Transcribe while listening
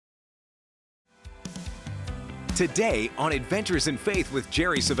today on Adventures in Faith with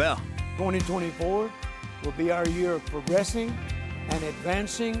Jerry Savelle. 2024 will be our year of progressing and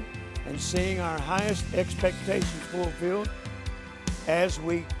advancing and seeing our highest expectations fulfilled as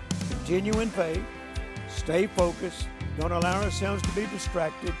we continue in faith, stay focused, don't allow ourselves to be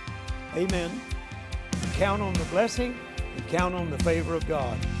distracted. Amen. Count on the blessing and count on the favor of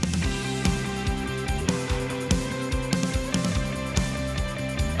God.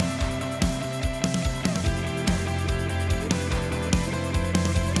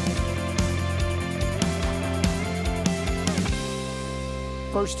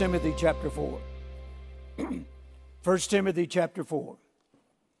 First Timothy chapter 4. 1 Timothy chapter 4.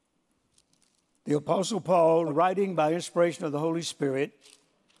 The Apostle Paul, writing by inspiration of the Holy Spirit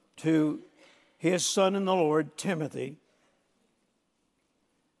to his son in the Lord, Timothy,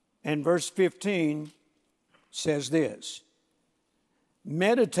 and verse 15 says this: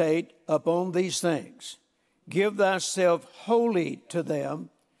 meditate upon these things, give thyself wholly to them,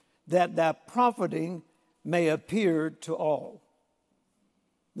 that thy profiting may appear to all.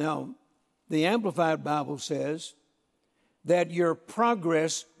 Now, the Amplified Bible says that your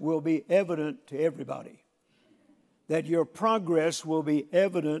progress will be evident to everybody. That your progress will be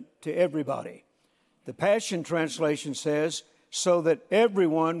evident to everybody. The Passion Translation says, so that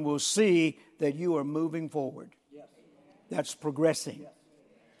everyone will see that you are moving forward. Yes. That's progressing. Yes.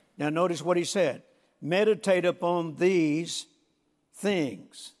 Now, notice what he said. Meditate upon these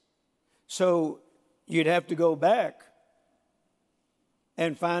things. So you'd have to go back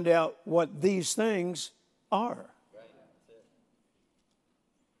and find out what these things are.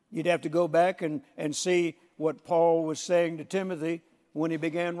 You'd have to go back and see what Paul was saying to Timothy when he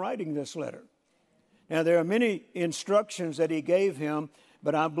began writing this letter. Now, there are many instructions that he gave him,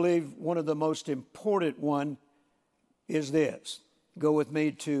 but I believe one of the most important one is this. Go with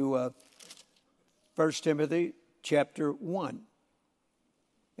me to 1 Timothy chapter 1.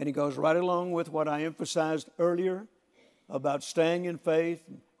 And he goes right along with what I emphasized earlier about staying in faith,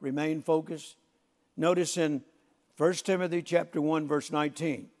 remain focused. Notice in 1 Timothy chapter 1, verse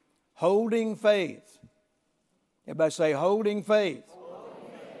 19, holding faith. Everybody say, holding faith. Holding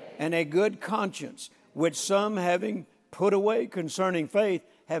faith. And a good conscience, which some having put away concerning faith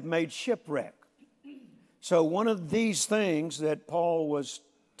have made shipwreck. So one of these things that Paul was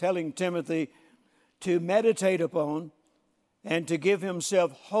telling Timothy to meditate upon and to give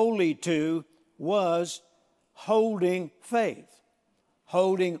himself wholly to was holding faith,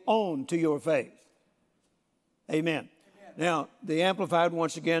 holding on to your faith. Amen. Now, the Amplified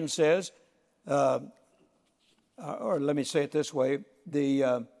once again says, or let me say it this way,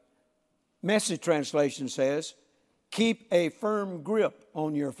 the Message translation says, keep a firm grip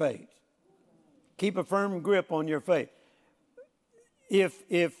on your faith. Keep a firm grip on your faith.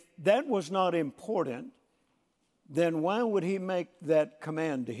 If that was not important, then why would he make that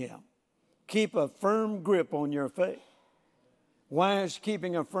command to him? Keep a firm grip on your faith. Why is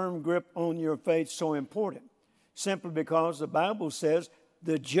keeping a firm grip on your faith so important? Simply because the Bible says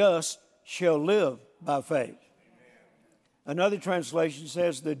the just shall live by faith. Another translation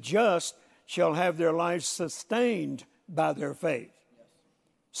says the just shall have their lives sustained by their faith.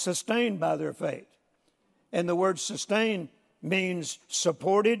 Sustained by their faith. And the word sustain means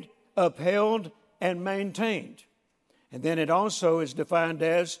supported, upheld, and maintained. And then it also is defined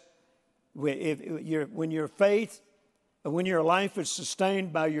as when your life is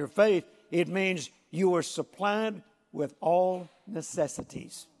sustained by your faith, it means you are supplied with all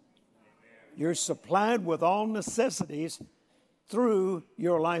necessities. You're supplied with all necessities through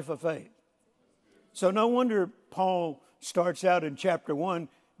your life of faith. So no wonder Paul starts out in chapter 1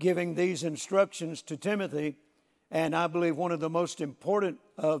 giving these instructions to Timothy, and I believe one of the most important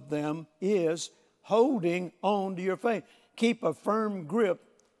of them is holding on to your faith. Keep a firm grip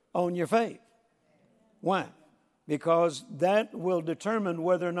on your faith. Why? Because that will determine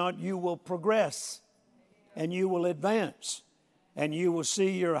whether or not you will progress and you will advance and you will see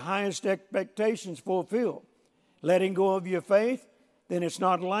your highest expectations fulfilled. Letting go of your faith, then it's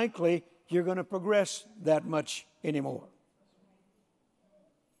not likely you're going to progress that much anymore.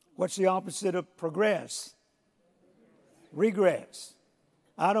 What's the opposite of progress? Regress.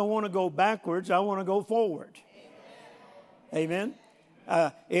 I don't want to go backwards, I want to go forward. Amen?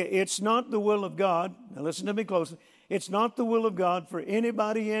 It's not the will of God, now listen to me closely, it's not the will of God for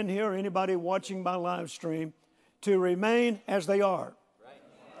anybody in here or anybody watching my live stream to remain as they are.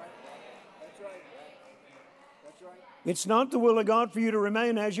 That's right. That's right. It's not the will of God for you to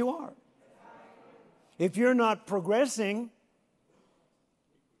remain as you are. If you're not progressing,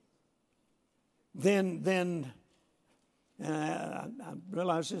 then I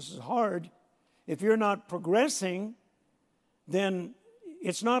realize this is hard, if you're not progressing, then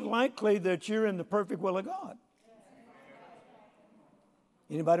it's not likely that you're in the perfect will of God.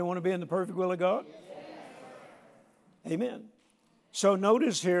 Anybody want to be in the perfect will of God? Amen. So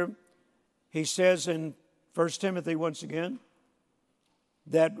notice here, he says in 1 Timothy once again,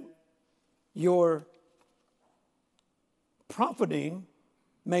 that your profiting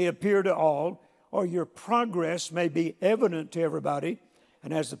may appear to all, or your progress may be evident to everybody.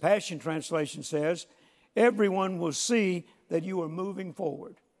 And as the Passion Translation says, everyone will see that you are moving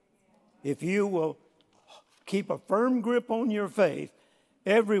forward. If you will keep a firm grip on your faith,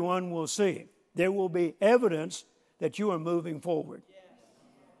 everyone will see. There will be evidence that you are moving forward.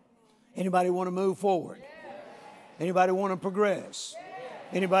 Anybody want to move forward? Anybody want to progress?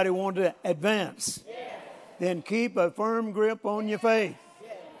 Anybody want to advance? Then keep a firm grip on your faith.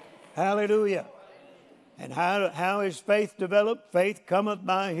 Hallelujah. And how is faith developed? Faith cometh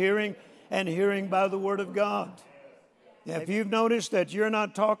by hearing, and hearing by the word of God. Now, if you've noticed that you're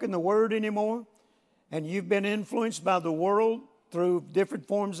not talking the word anymore, and you've been influenced by the world through different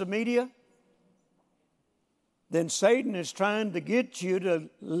forms of media, then Satan is trying to get you to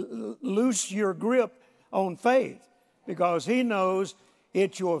loose your grip on faith, because he knows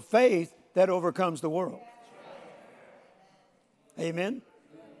it's your faith that overcomes the world. Amen?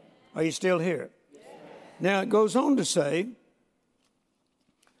 Are you still here? Now it goes on to say,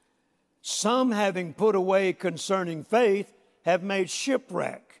 some having put away concerning faith have made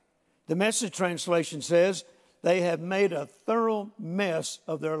shipwreck. The Message translation says they have made a thorough mess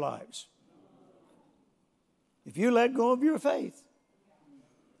of their lives. If you let go of your faith,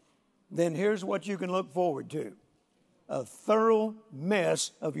 then here's what you can look forward to: a thorough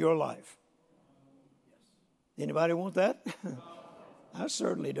mess of your life. Anybody want that? I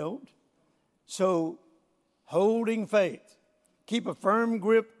certainly don't. So, holding faith. Keep a firm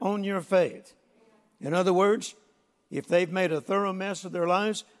grip on your faith. In other words, if they've made a thorough mess of their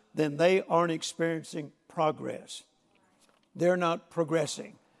lives, then they aren't experiencing progress. They're not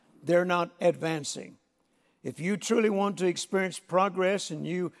progressing. They're not advancing. If you truly want to experience progress and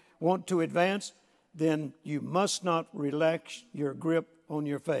you want to advance, then you must not relax your grip on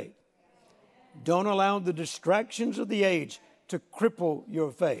your faith. Don't allow the distractions of the age to cripple your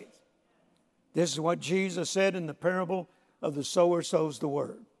faith. This is what Jesus said in the parable of the sower sows the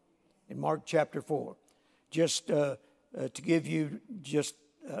word in Mark chapter 4. Just to give you just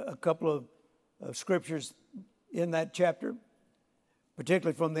a couple of scriptures in that chapter,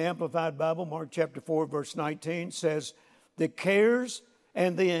 particularly from the Amplified Bible, Mark chapter 4, verse 19 says, the cares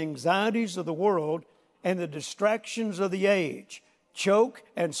and the anxieties of the world and the distractions of the age choke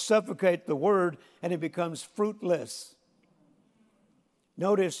and suffocate the word, and it becomes fruitless.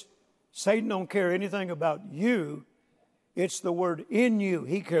 Notice, Satan don't care anything about you. It's the word in you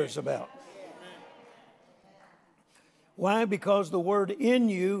he cares about. Why? Because the word in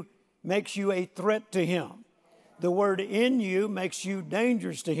you makes you a threat to him. The word in you makes you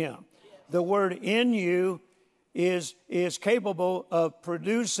dangerous to him. The word in you is capable of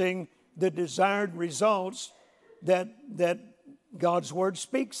producing the desired results that God's word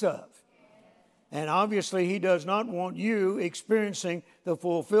speaks of. And obviously he does not want you experiencing the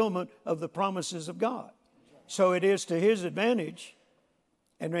fulfillment of the promises of God. So it is to his advantage.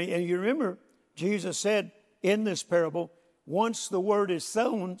 And you remember, Jesus said in this parable, once the word is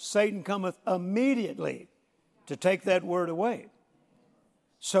sown, Satan cometh immediately to take that word away.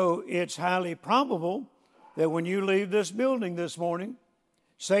 So it's highly probable that when you leave this building this morning,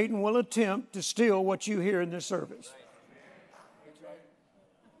 Satan will attempt to steal what you hear in this service.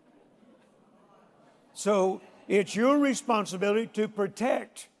 So it's your responsibility to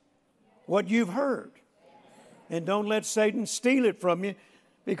protect what you've heard. And don't let Satan steal it from you,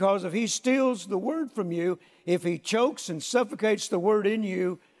 because if he steals the word from you, if he chokes and suffocates the word in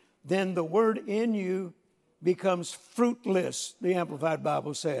you, then the word in you becomes fruitless, the Amplified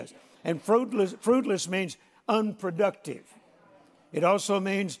Bible says. And fruitless means unproductive. It also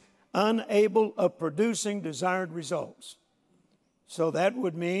means unable of producing desired results. So that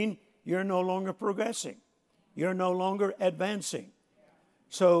would mean you're no longer progressing. You're no longer advancing.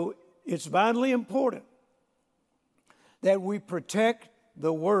 So it's vitally important that we protect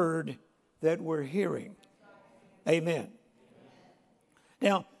the word that we're hearing. Amen.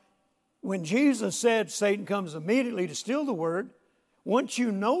 Now, when Jesus said Satan comes immediately to steal the word, once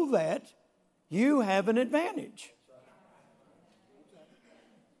you know that, you have an advantage.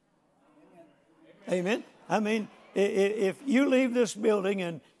 Amen. I mean, if you leave this building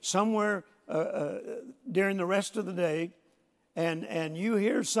and somewhere during the rest of the day and you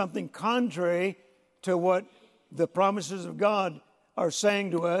hear something contrary to what the promises of God are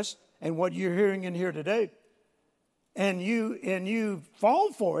saying to us, and what you're hearing in here today, and you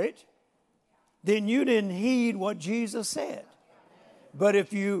fall for it, then you didn't heed what Jesus said. But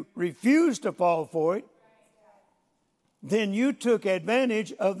if you refuse to fall for it, then you took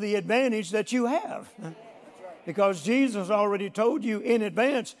advantage of the advantage that you have. Because Jesus already told you in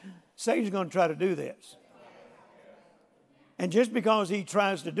advance, Satan's going to try to do this. And just because he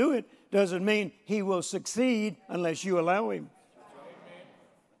tries to do it doesn't mean he will succeed unless you allow him.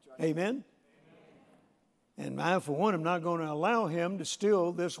 Amen? And I, for one, am not going to allow him to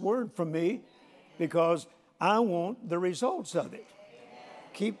steal this word from me because I want the results of it.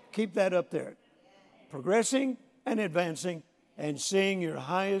 Keep that up there. Progressing and advancing and seeing your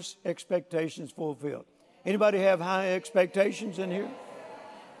highest expectations fulfilled. Anybody have high expectations in here?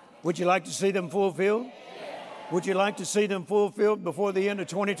 Would you like to see them fulfilled? Would you like to see them fulfilled before the end of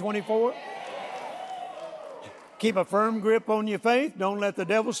 2024? Keep a firm grip on your faith. Don't let the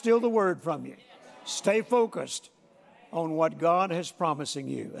devil steal the word from you. Stay focused on what God has promising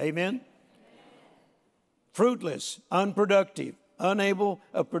you. Amen? Fruitless, unproductive, unable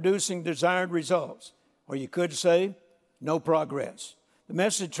of producing desired results. Or you could say, no progress. The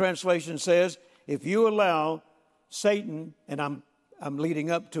Message translation says, if you allow Satan, and I'm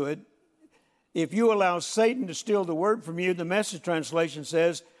leading up to it, if you allow Satan to steal the word from you, the Message translation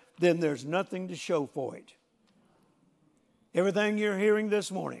says, then there's nothing to show for it. Everything you're hearing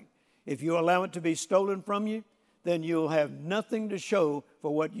this morning, if you allow it to be stolen from you, then you'll have nothing to show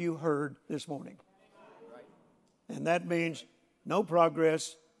for what you heard this morning. And that means no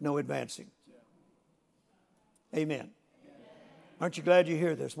progress, no advancing. Amen. Aren't you glad you're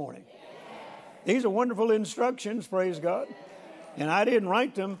here this morning? These are wonderful instructions, praise God. And I didn't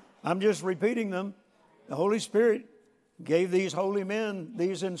write them. I'm just repeating them. The Holy Spirit gave these holy men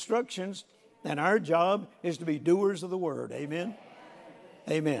these instructions, and our job is to be doers of the word. Amen?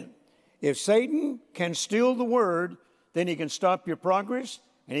 Amen. If Satan can steal the word, then he can stop your progress,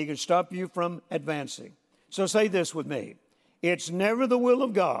 and he can stop you from advancing. So say this with me. It's never the will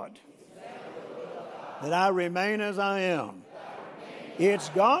of God that I remain as I am. It's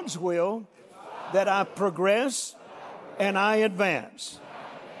God's will that I progress and I advance.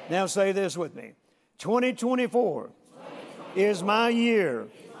 Now say this with me. 2024 is my year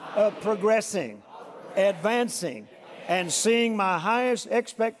of progressing, advancing, and seeing my highest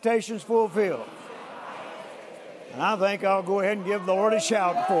expectations fulfilled. And I think I'll go ahead and give the Lord a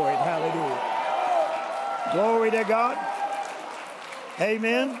shout for it. Hallelujah. Glory to God.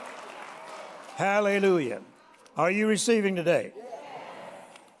 Amen. Hallelujah. Are you receiving today?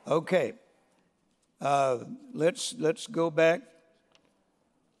 Okay. Let's go back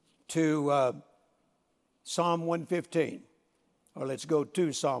to Psalm 115, or let's go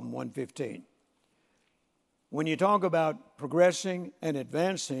to Psalm 115. When you talk about progressing and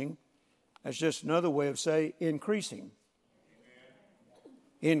advancing, that's just another way of saying increasing.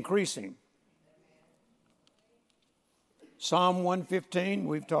 Increasing. Psalm 115,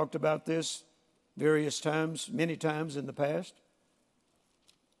 we've talked about this various times, many times in the past.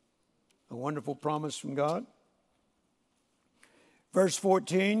 A wonderful promise from God. Verse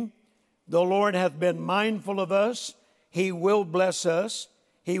 14, the Lord hath been mindful of us. He will bless us.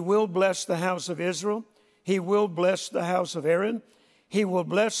 He will bless the house of Israel. He will bless the house of Aaron. He will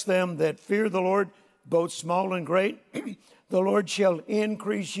bless them that fear the Lord, both small and great. The Lord shall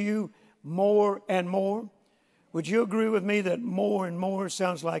increase you more and more. Would you agree with me that more and more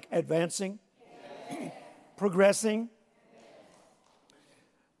sounds like advancing, progressing?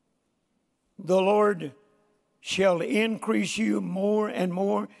 The Lord shall increase you more and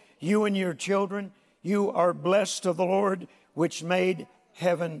more, you and your children. You are blessed of the Lord, which made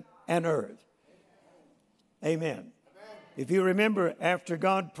heaven and earth. Amen. If you remember, after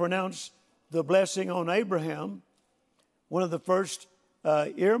God pronounced the blessing on Abraham, one of the first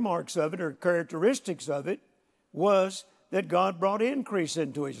earmarks of it, or characteristics of it, was that God brought increase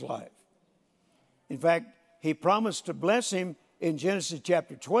into his life. In fact, he promised to bless him in Genesis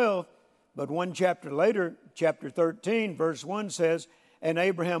chapter 12, but one chapter later, chapter 13, verse 1 says, and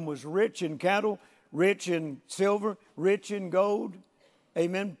Abraham was rich in cattle, rich in silver, rich in gold.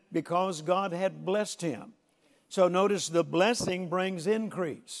 Amen. Because God had blessed him. So notice the blessing brings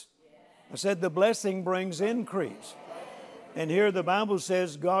increase. I said the blessing brings increase. And here the Bible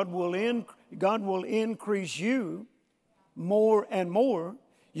says God will increase you more and more,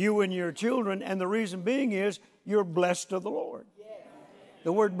 you and your children. And the reason being is you're blessed of the Lord.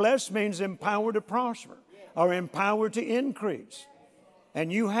 The word blessed means empowered to prosper or empowered to increase.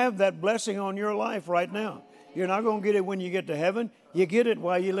 And you have that blessing on your life right now. You're not going to get it when you get to heaven. You get it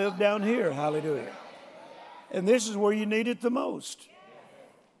while you live down here. Hallelujah. And this is where you need it the most.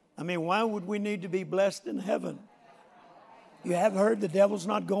 I mean, why would we need to be blessed in heaven? You have heard the devil's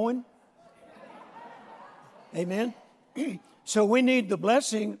not going? Amen? So we need the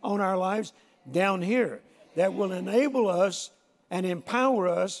blessing on our lives down here that will enable us and empower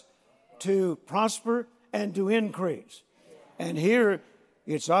us to prosper and to increase. And here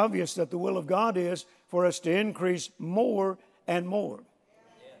it's obvious that the will of God is for us to increase more and more.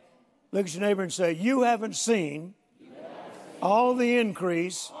 Look at your neighbor and say, you haven't seen all the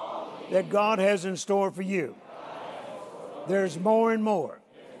increase that God has in store for you. There's more and more.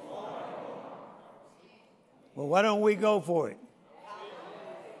 Well, why don't we go for it?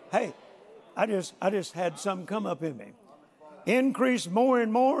 Hey, I just had something come up in me. Increase more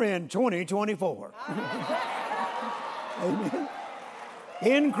and more in 2024. Amen.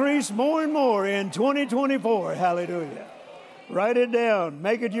 Increase more and more in 2024. Hallelujah. Write it down.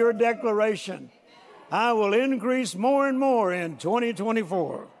 Make it your declaration. I will increase more and more in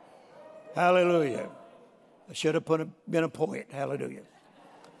 2024. Hallelujah. I should have been a poet. Hallelujah.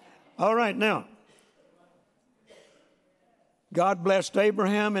 All right, now. God blessed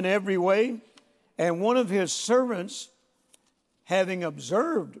Abraham in every way, and one of his servants, having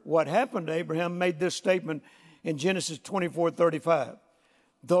observed what happened to Abraham, made this statement in Genesis 24:35.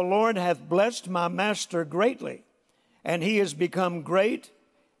 The Lord hath blessed my master greatly, and he has become great.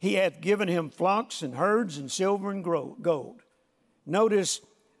 He hath given him flocks and herds and silver and gold. Notice,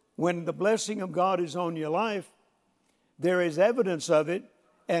 when the blessing of God is on your life, there is evidence of it,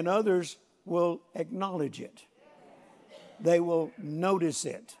 and others will acknowledge it. They will notice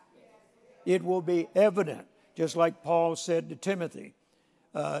it. It will be evident, just like Paul said to Timothy.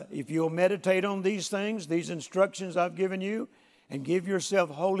 If you'll meditate on these things, these instructions I've given you, and give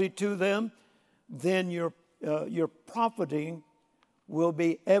yourself wholly to them, then your profiting will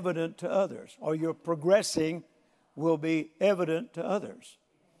be evident to others, or your progressing will be evident to others.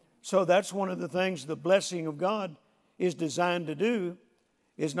 So that's one of the things the blessing of God is designed to do,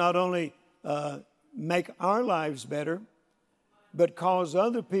 is not only make our lives better, but cause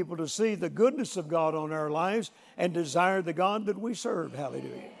other people to see the goodness of God on our lives and desire the God that we serve.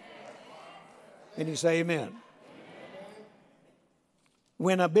 Hallelujah. And you say amen.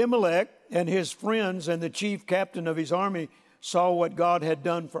 When Abimelech and his friends and the chief captain of his army saw what God had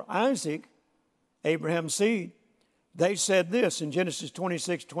done for Isaac, Abraham's seed, they said this in Genesis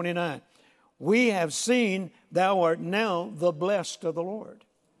 26:29. We have seen thou art now the blessed of the Lord.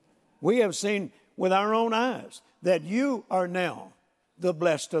 We have seen with our own eyes that you are now the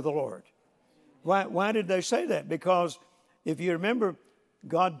blessed of the Lord. Why did they say that? Because if you remember,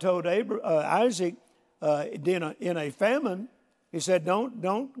 God told Isaac in a famine, he said,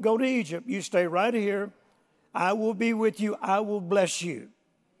 don't go to Egypt. You stay right here. I will be with you. I will bless you.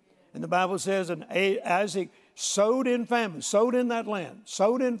 And the Bible says, and Isaac sowed in famine, sowed in that land,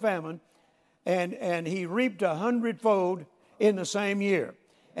 sowed in famine, and he reaped 100-fold in the same year.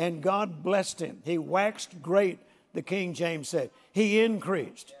 And God blessed him. He waxed great, the King James said. He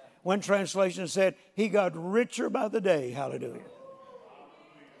increased. One translation said, he got richer by the day. Hallelujah.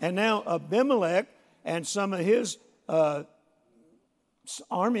 And now Abimelech and some of his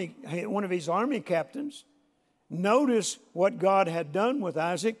army, one of his army captains, noticed what God had done with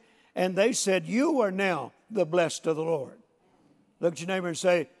Isaac, and they said, you are now the blessed of the Lord. Look at your neighbor and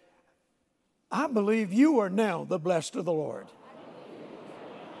say, I believe you are now the blessed of the Lord.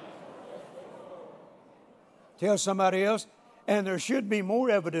 Tell somebody else, and there should be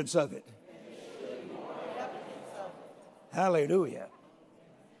more evidence of it. Hallelujah.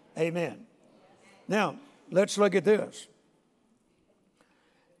 Amen. Now, let's look at this.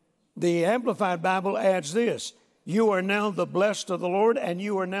 The Amplified Bible adds this. You are now the blessed of the Lord, and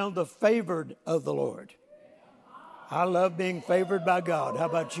you are now the favored of the Lord. I love being favored by God. How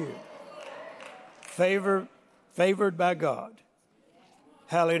about you? Favored by God.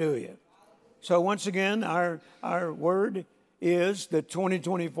 Hallelujah. So once again, our word is that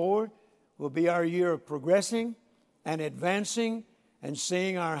 2024 will be our year of progressing and advancing and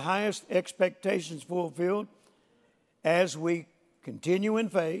seeing our highest expectations fulfilled as we continue in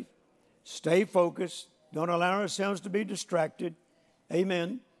faith, stay focused, don't allow ourselves to be distracted.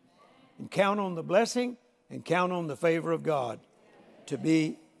 Amen. And count on the blessing and count on the favor of God to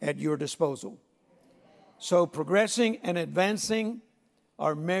be at your disposal. So progressing and advancing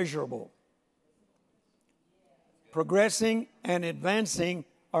are measurable. Progressing and advancing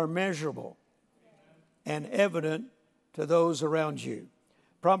are measurable and evident to those around you.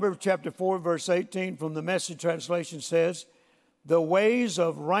 Proverbs chapter 4, verse 18 from the Message translation says, the ways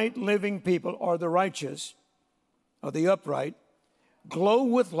of right living people are the righteous, or the upright, glow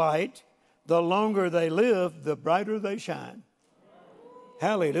with light. The longer they live, the brighter they shine.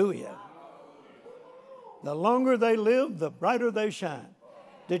 Hallelujah. The longer they live, the brighter they shine.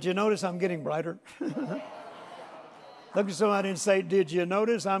 Did you notice I'm getting brighter? Look at somebody and say, did you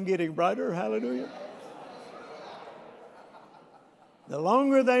notice I'm getting brighter? Hallelujah. The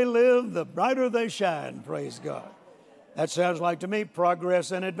longer they live, the brighter they shine. Praise God. That sounds like to me progress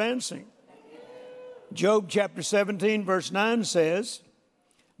and advancing. Job chapter 17 verse 9 says,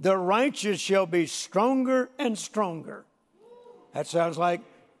 the righteous shall be stronger and stronger. That sounds like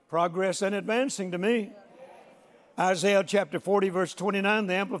progress and advancing to me. Isaiah chapter 40 verse 29,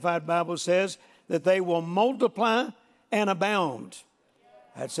 the Amplified Bible says that they will multiply and abound.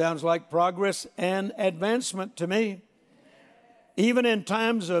 That sounds like progress and advancement to me. Even in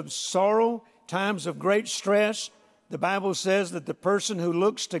times of sorrow, times of great stress, the Bible says that the person who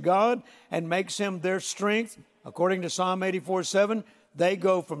looks to God and makes Him their strength, according to Psalm 84:7, they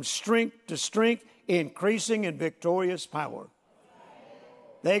go from strength to strength, increasing in victorious power.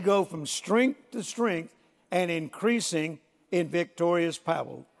 They go from strength to strength and increasing in victorious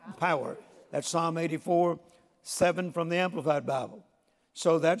power. That's Psalm 84:7 from the Amplified Bible.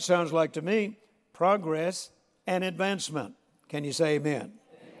 So that sounds like to me progress and advancement. Can you say amen?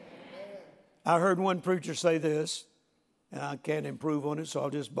 Amen? I heard one preacher say this, and I can't improve on it, so I'll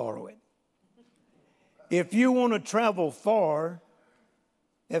just borrow it. If you want to travel far,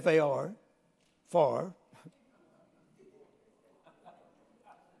 F-A-R, far,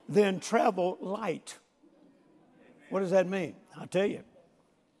 then travel light. What does that mean? I'll tell you.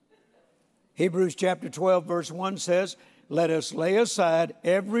 Hebrews chapter 12 verse 1 says, let us lay aside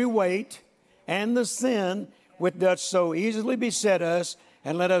every weight and the sin which doth so easily beset us,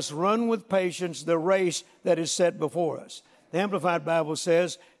 and let us run with patience the race that is set before us. The Amplified Bible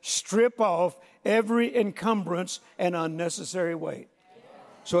says, strip off every encumbrance and unnecessary weight.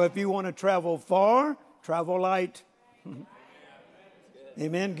 So if you want to travel far, travel light.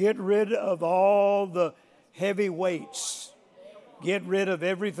 Amen. Get rid of all the heavy weights. Get rid of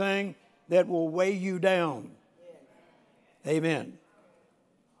everything that will weigh you down. Amen.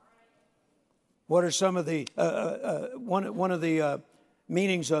 What are some of the one of the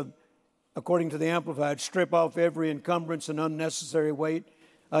meanings of, according to the Amplified, strip off every encumbrance and unnecessary weight?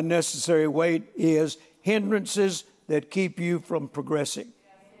 Unnecessary weight is hindrances that keep you from progressing.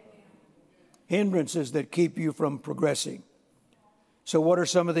 Hindrances that keep you from progressing. So what are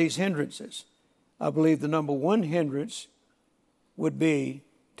some of these hindrances? I believe the number one hindrance would be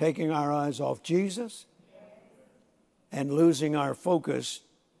taking our eyes off Jesus and losing our focus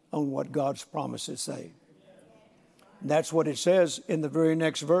on what God's promises say. And that's what it says in the very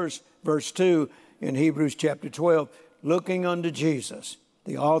next verse, verse 2 in Hebrews chapter 12, looking unto Jesus,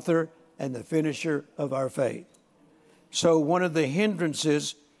 the author and the finisher of our faith. So one of the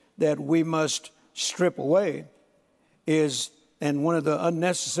hindrances that we must strip away is, and one of the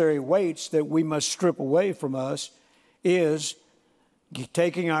unnecessary weights that we must strip away from us is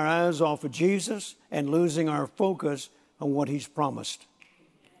taking our eyes off of Jesus and losing our focus on what He's promised.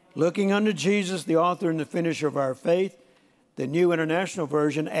 Looking unto Jesus, the author and the finisher of our faith. The New International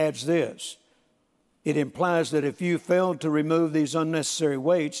Version adds this. It implies that if you fail to remove these unnecessary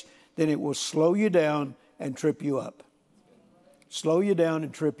weights, then it will slow you down and trip you up. Slow you down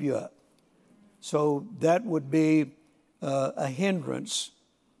and trip you up. So that would be a hindrance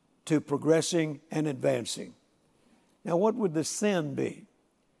to progressing and advancing. Now, what would the sin be?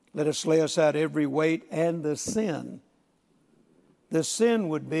 Let us lay aside every weight and the sin. The sin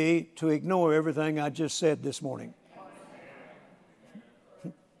would be to ignore everything I just said this morning.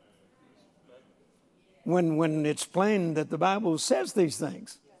 When it's plain that the Bible says these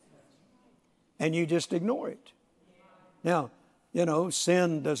things, and you just ignore it. Now,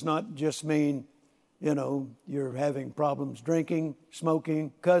 sin does not just mean, you're having problems drinking,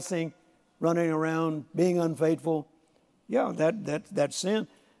 smoking, cussing, running around, being unfaithful. Yeah, that's sin.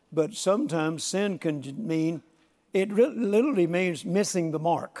 But sometimes sin can mean, it literally means missing the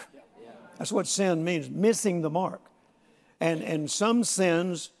mark. That's what sin means, missing the mark. And some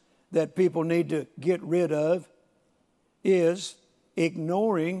sins that people need to get rid of is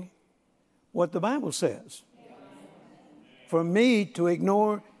ignoring what the Bible says. For me to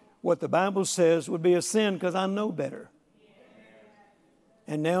ignore what the Bible says would be a sin because I know better.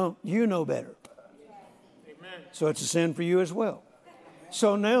 And now you know better. So it's a sin for you as well.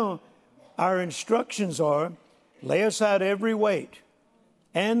 So now our instructions are, lay aside every weight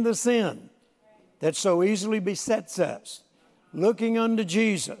and the sin that so easily besets us, looking unto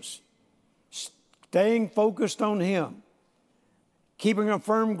Jesus, staying focused on Him, keeping a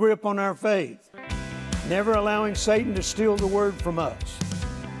firm grip on our faith, never allowing Satan to steal the word from us.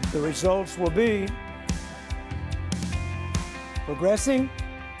 The results will be progressing,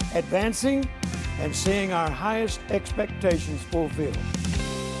 advancing, and seeing our highest expectations fulfilled.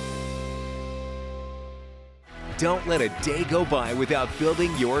 Don't let a day go by without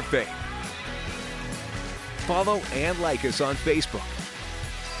building your faith. Follow and like us on Facebook,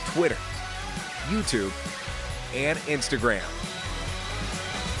 Twitter, YouTube, and Instagram.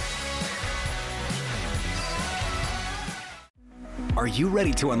 Are you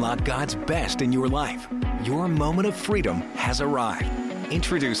ready to unlock God's best in your life? Your moment of freedom has arrived.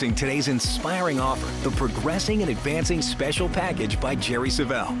 Introducing today's inspiring offer, the Progressing and Advancing Special Package by Jerry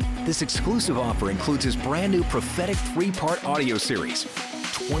Savelle. This exclusive offer includes his brand new prophetic 3-part audio series,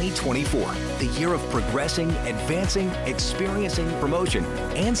 2024, the year of progressing, advancing, experiencing promotion,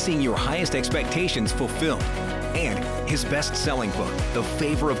 and seeing your highest expectations fulfilled. And his best-selling book, The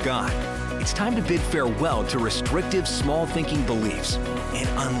Favor of God. It's time to bid farewell to restrictive, small-thinking beliefs and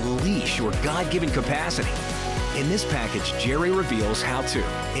unleash your God-given capacity. In this package, Jerry reveals how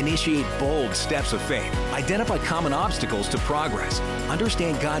to initiate bold steps of faith, identify common obstacles to progress,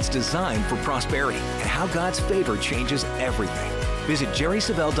 understand God's design for prosperity, and how God's favor changes everything. Visit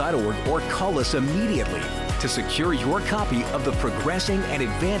jerrysavelle.org or call us immediately to secure your copy of the Progressing and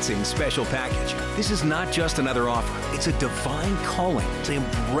Advancing Special Package. This is not just another offer. It's a divine calling to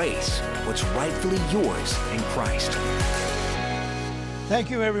embrace what's rightfully yours in Christ. Thank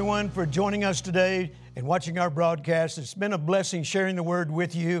you, everyone, for joining us today and watching our broadcast. It's been a blessing sharing the Word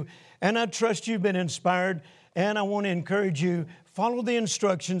with you, and I trust you've been inspired, and I want to encourage you, follow the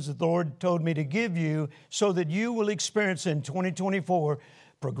instructions that the Lord told me to give you so that you will experience in 2024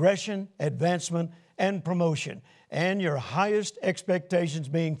 progression, advancement, and promotion, and your highest expectations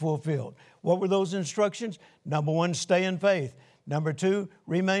being fulfilled. What were those instructions? Number 1, stay in faith. Number 2,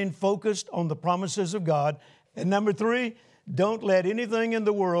 remain focused on the promises of God. And number 3, don't let anything in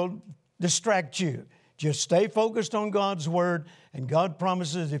the world distract you. Just stay focused on God's Word, and God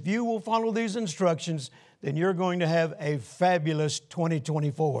promises if you will follow these instructions, then you're going to have a fabulous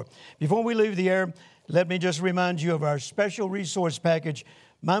 2024. Before we leave the air, let me just remind you of our special resource package,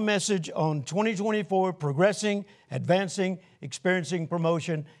 my message on 2024, progressing, advancing, experiencing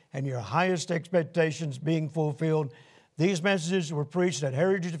promotion, and your highest expectations being fulfilled. These messages were preached at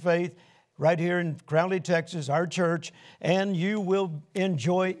Heritage of Faith right here in Crowley, Texas, our church, and you will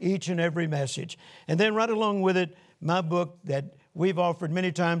enjoy each and every message. And then right along with it, my book that we've offered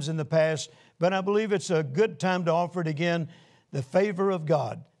many times in the past, but I believe it's a good time to offer it again, The Favor of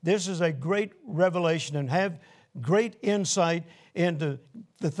God. This is a great revelation and have great insight into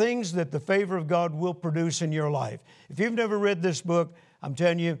the things that the favor of God will produce in your life. If you've never read this book, I'm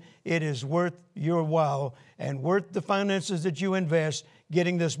telling you, it is worth your while and worth the finances that you invest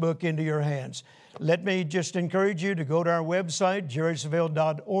getting this book into your hands. Let me just encourage you to go to our website,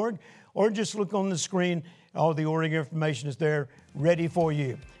 jerrysavelle.org, or just look on the screen. All the ordering information is there ready for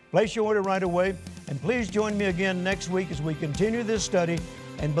you. Place your order right away, and please join me again next week as we continue this study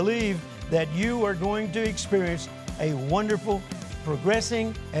and believe that you are going to experience a wonderful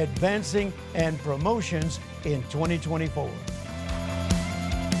progressing, advancing, and promotions in 2024.